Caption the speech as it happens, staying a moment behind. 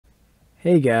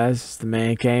Hey guys, it's the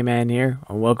ManKman here,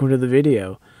 and welcome to the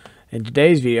video. In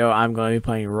today's video, I'm going to be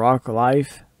playing Rock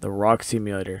Life, the Rock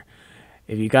Simulator.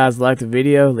 If you guys like the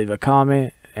video, leave a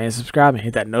comment and subscribe and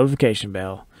hit that notification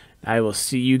bell. I will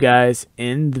see you guys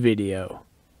in the video.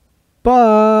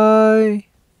 Bye!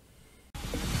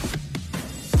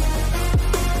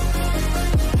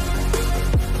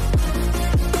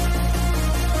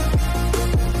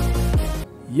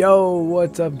 Yo,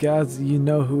 what's up guys? You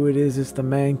know who it is. It's the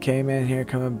TheManKman here,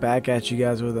 coming back at you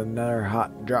guys with another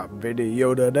hot drop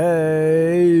video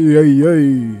today.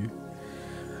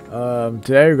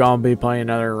 Today we're gonna be playing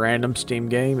another random Steam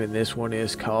game, and this one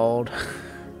is called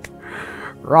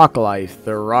Rock Life,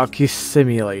 the Rocky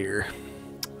Simulator.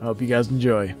 I hope you guys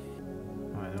enjoy.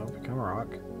 Alright, now become a rock.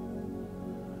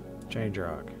 Change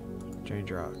rock.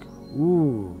 Change rock.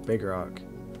 Ooh, big rock.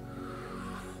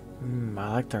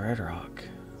 I like the red rock.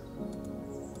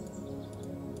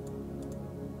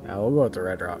 Yeah, we'll go with the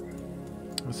red rock.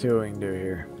 Let's see what we can do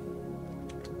here.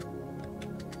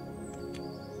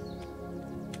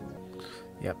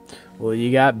 Yep. Well,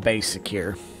 you got basic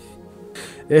here.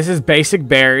 This is basic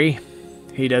Barry.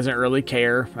 He doesn't really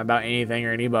care about anything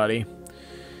or anybody.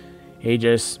 He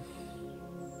just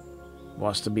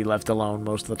wants to be left alone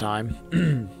most of the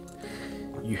time.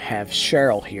 You have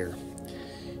Cheryl here.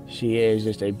 She is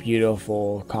just a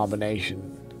beautiful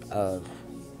combination of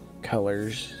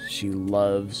colors. She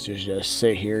loves to just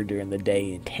sit here during the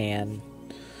day and tan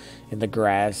in the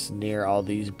grass near all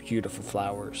these beautiful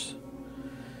flowers.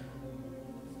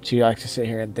 She likes to sit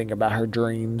here and think about her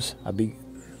dreams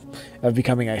of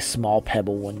becoming a small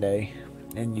pebble one day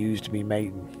and used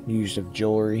of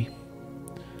jewelry.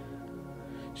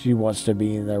 She wants to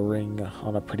be in the ring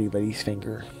on a pretty lady's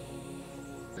finger.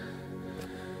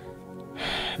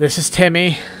 This is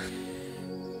Timmy.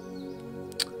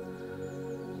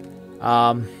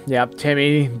 Yep,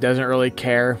 Timmy doesn't really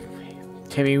care.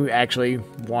 Timmy actually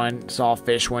saw a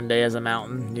fish one day as a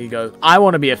mountain. He goes, I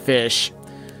want to be a fish.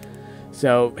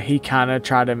 So he kind of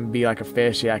tried to be like a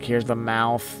fish. Yeah, like here's the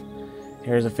mouth.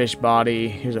 Here's a fish body.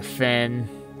 Here's a fin.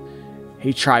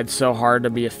 He tried so hard to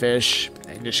be a fish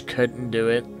and just couldn't do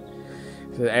it.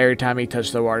 So every time he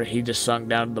touched the water, he just sunk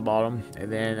down to the bottom.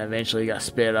 And then eventually he got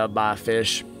spit up by a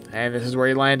fish. And this is where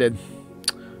he landed.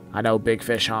 I know, big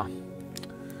fish, huh?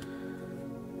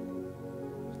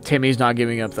 Timmy's not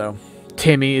giving up, though.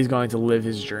 Timmy is going to live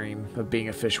his dream of being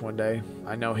a fish one day.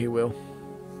 I know he will.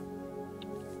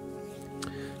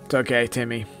 It's okay,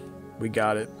 Timmy. We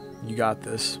got it. You got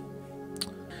this.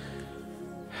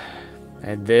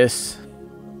 And this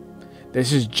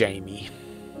is Jamie.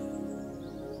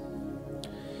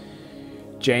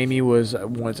 Jamie was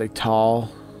once a tall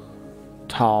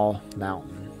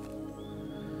mountain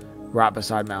right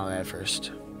beside Mount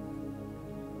Everest.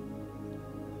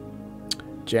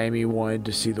 Jamie wanted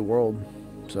to see the world,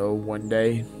 so one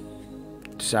day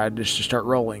decided just to start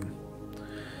rolling.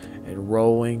 And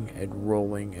rolling and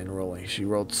rolling and rolling. She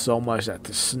rolled so much that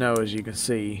the snow, as you can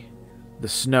see, the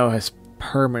snow has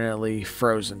permanently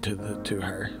frozen to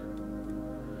her.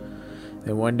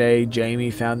 And one day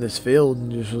Jamie found this field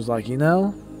and just was like, you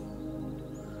know,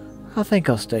 I think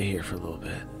I'll stay here for a little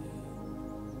bit.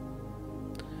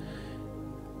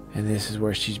 And this is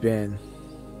where she's been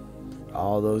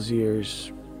all those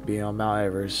years, being on Mount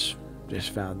Everest. Just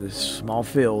found this small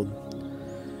field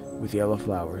with yellow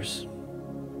flowers.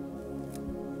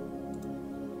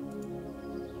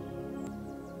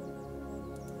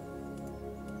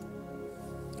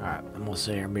 Alright, I'm gonna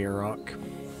sit here and be a rock.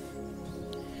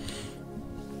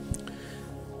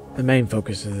 The main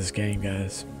focus of this game,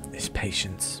 guys, is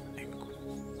patience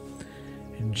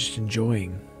and just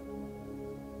enjoying.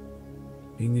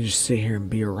 You can just sit here and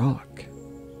be a rock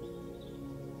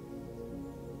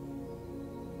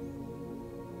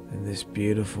in this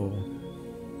beautiful,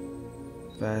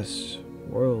 vast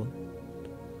world.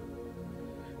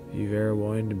 If you've ever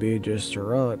wanted to be just a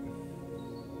rock,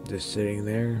 just sitting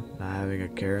there, not having a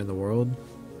care in the world,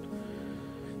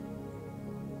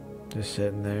 just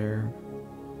sitting there,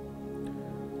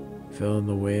 feeling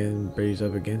the wind breeze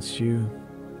up against you,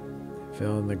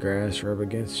 feeling the grass rub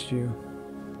against you,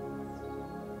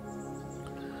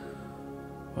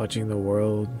 watching the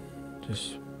world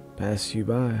just pass you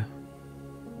by.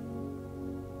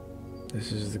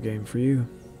 This is the game for you.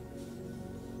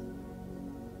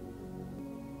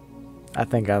 I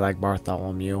think I like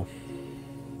Bartholomew.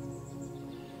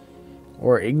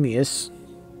 Or Igneous.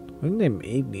 We can name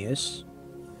Igneous.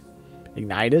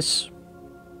 Ignitus.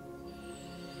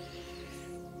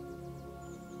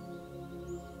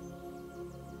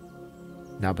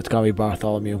 No, but it's gotta be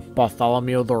Bartholomew.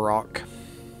 Bartholomew the Rock.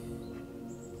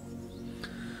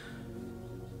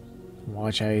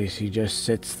 Watch how he just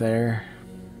sits there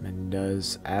and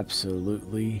does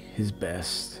absolutely his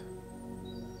best.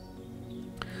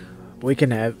 We can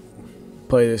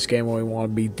play this game when we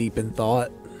want to be deep in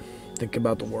thought. Think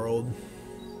about the world.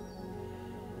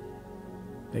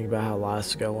 Think about how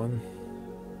life's going.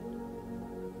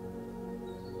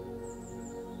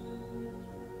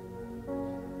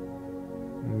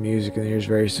 Music in here is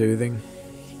very soothing.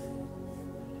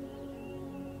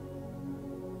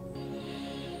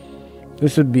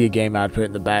 This would be a game I'd put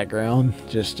in the background,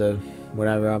 just to,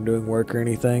 whenever I'm doing work or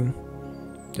anything,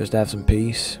 just to have some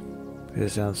peace. It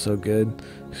sounds so good.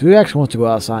 Who actually wants to go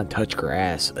outside and touch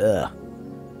grass? Ugh.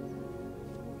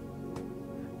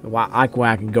 Like when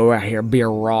I can go out here, be a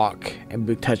rock,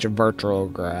 and touch a virtual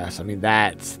grass. I mean,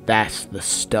 that's the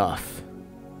stuff.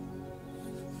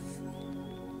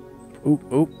 Oop,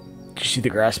 oop. Did you see the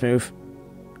grass move?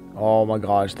 Oh my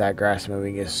gosh, that grass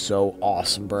moving is so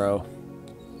awesome, bro.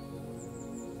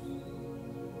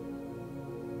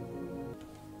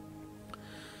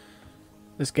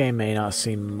 This game may not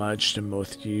seem much to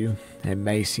most of you. It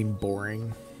may seem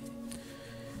boring.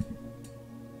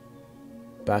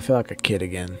 But I feel like a kid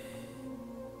again.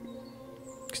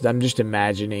 Because I'm just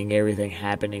imagining everything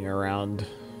happening around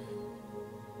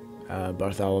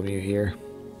Bartholomew here.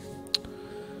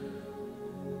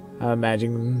 I'm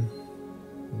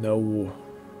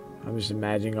just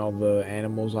imagining all the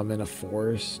animals. I'm in a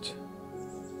forest.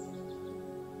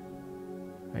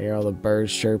 I hear all the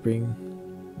birds chirping.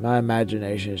 My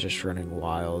imagination is just running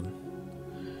wild.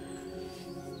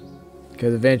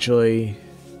 Because eventually,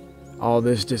 all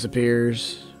this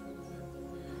disappears.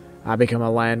 I become a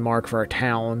landmark for a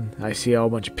town. I see a whole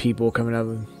bunch of people coming up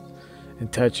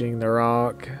and touching the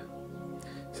rock.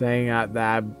 Saying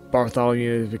that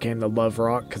Bartholomew became the love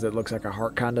rock because it looks like a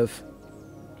heart, kind of.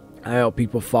 I help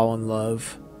people fall in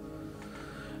love.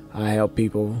 I help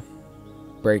people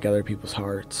break other people's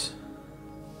hearts.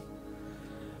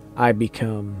 I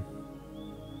become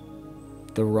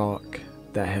the rock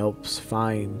that helps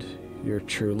find your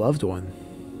true loved one.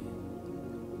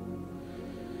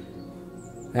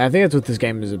 And I think that's what this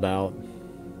game is about.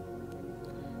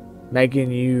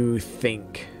 Making you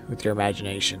think with your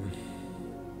imagination.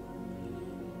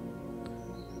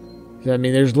 I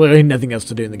mean, there's literally nothing else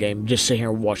to do in the game. Just sit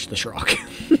here and watch this rock.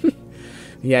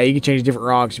 Yeah, you can change different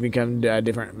rocks. You become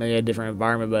maybe a different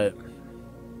environment, but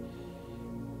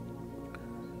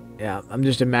yeah, I'm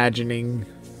just imagining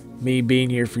me being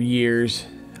here for years.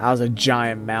 I was a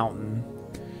giant mountain.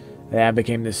 Then I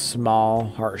became this small,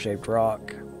 heart-shaped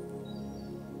rock.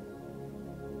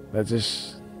 That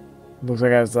just looks like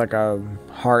it's like a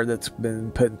heart that's been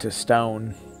put into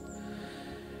stone.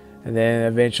 And then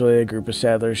eventually a group of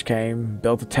settlers came,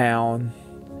 built a town,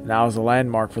 and I was a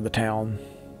landmark for the town.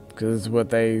 Because what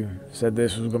they said,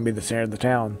 this was going to be the center of the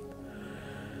town.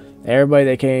 Everybody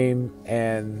that came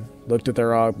and looked at the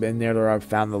rock, been near the rock,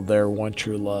 found their one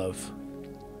true love.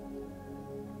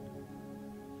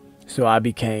 So I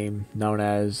became known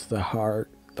as the heart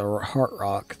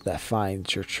rock that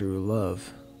finds your true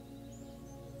love.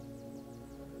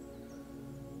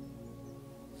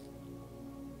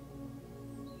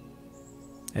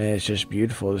 And it's just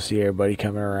beautiful to see everybody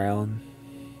coming around,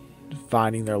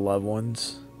 finding their loved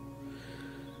ones.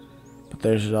 But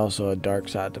there's also a dark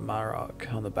side to my rock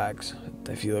on the backs,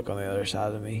 if you look on the other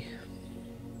side of me.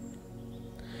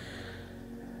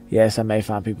 Yes, I may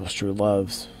find people's true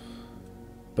loves,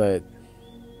 but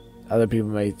other people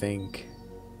may think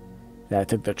that I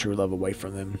took their true love away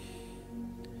from them.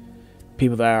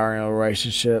 People that are in a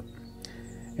relationship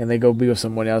and they go be with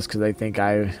someone else because they think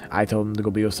I told them to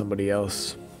go be with somebody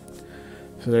else.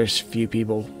 So there's few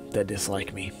people that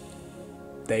dislike me.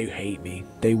 They hate me.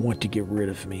 They want to get rid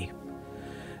of me.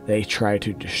 They try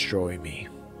to destroy me.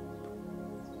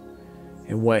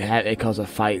 And it caused a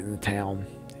fight in the town.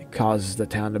 It causes the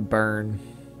town to burn.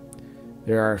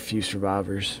 There are a few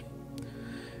survivors.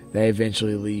 They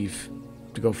eventually leave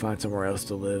to go find somewhere else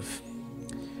to live.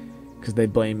 Because they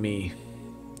blame me.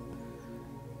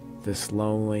 This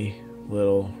lonely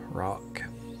little rock.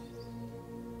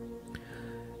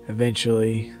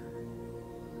 Eventually,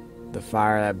 the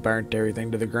fire that burnt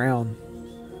everything to the ground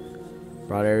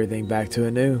brought everything back to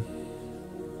anew.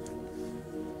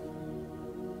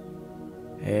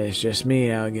 And it's just me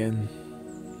now again,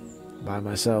 by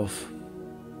myself,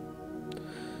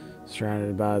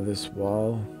 surrounded by this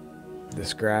wall,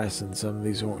 this grass, and some of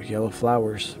these yellow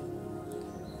flowers.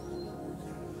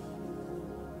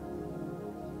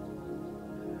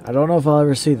 I don't know if I'll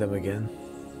ever see them again.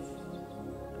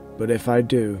 But if I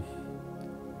do,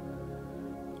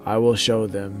 I will show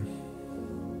them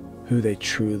who they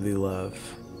truly love.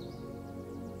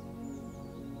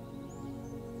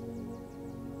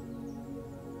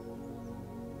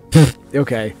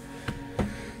 Okay.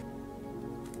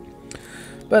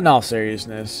 But in all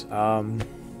seriousness, I've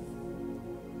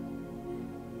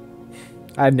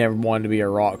never wanted to be a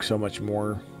rock so much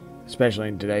more, especially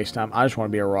in today's time. I just want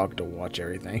to be a rock to watch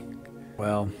everything.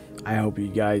 Well, I hope you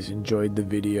guys enjoyed the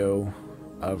video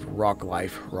of Rock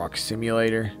Life Rock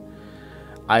Simulator.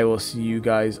 I will see you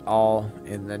guys all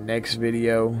in the next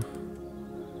video.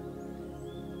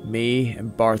 Me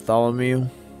and Bartholomew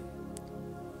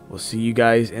will see you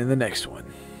guys in the next one.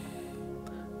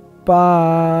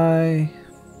 Bye.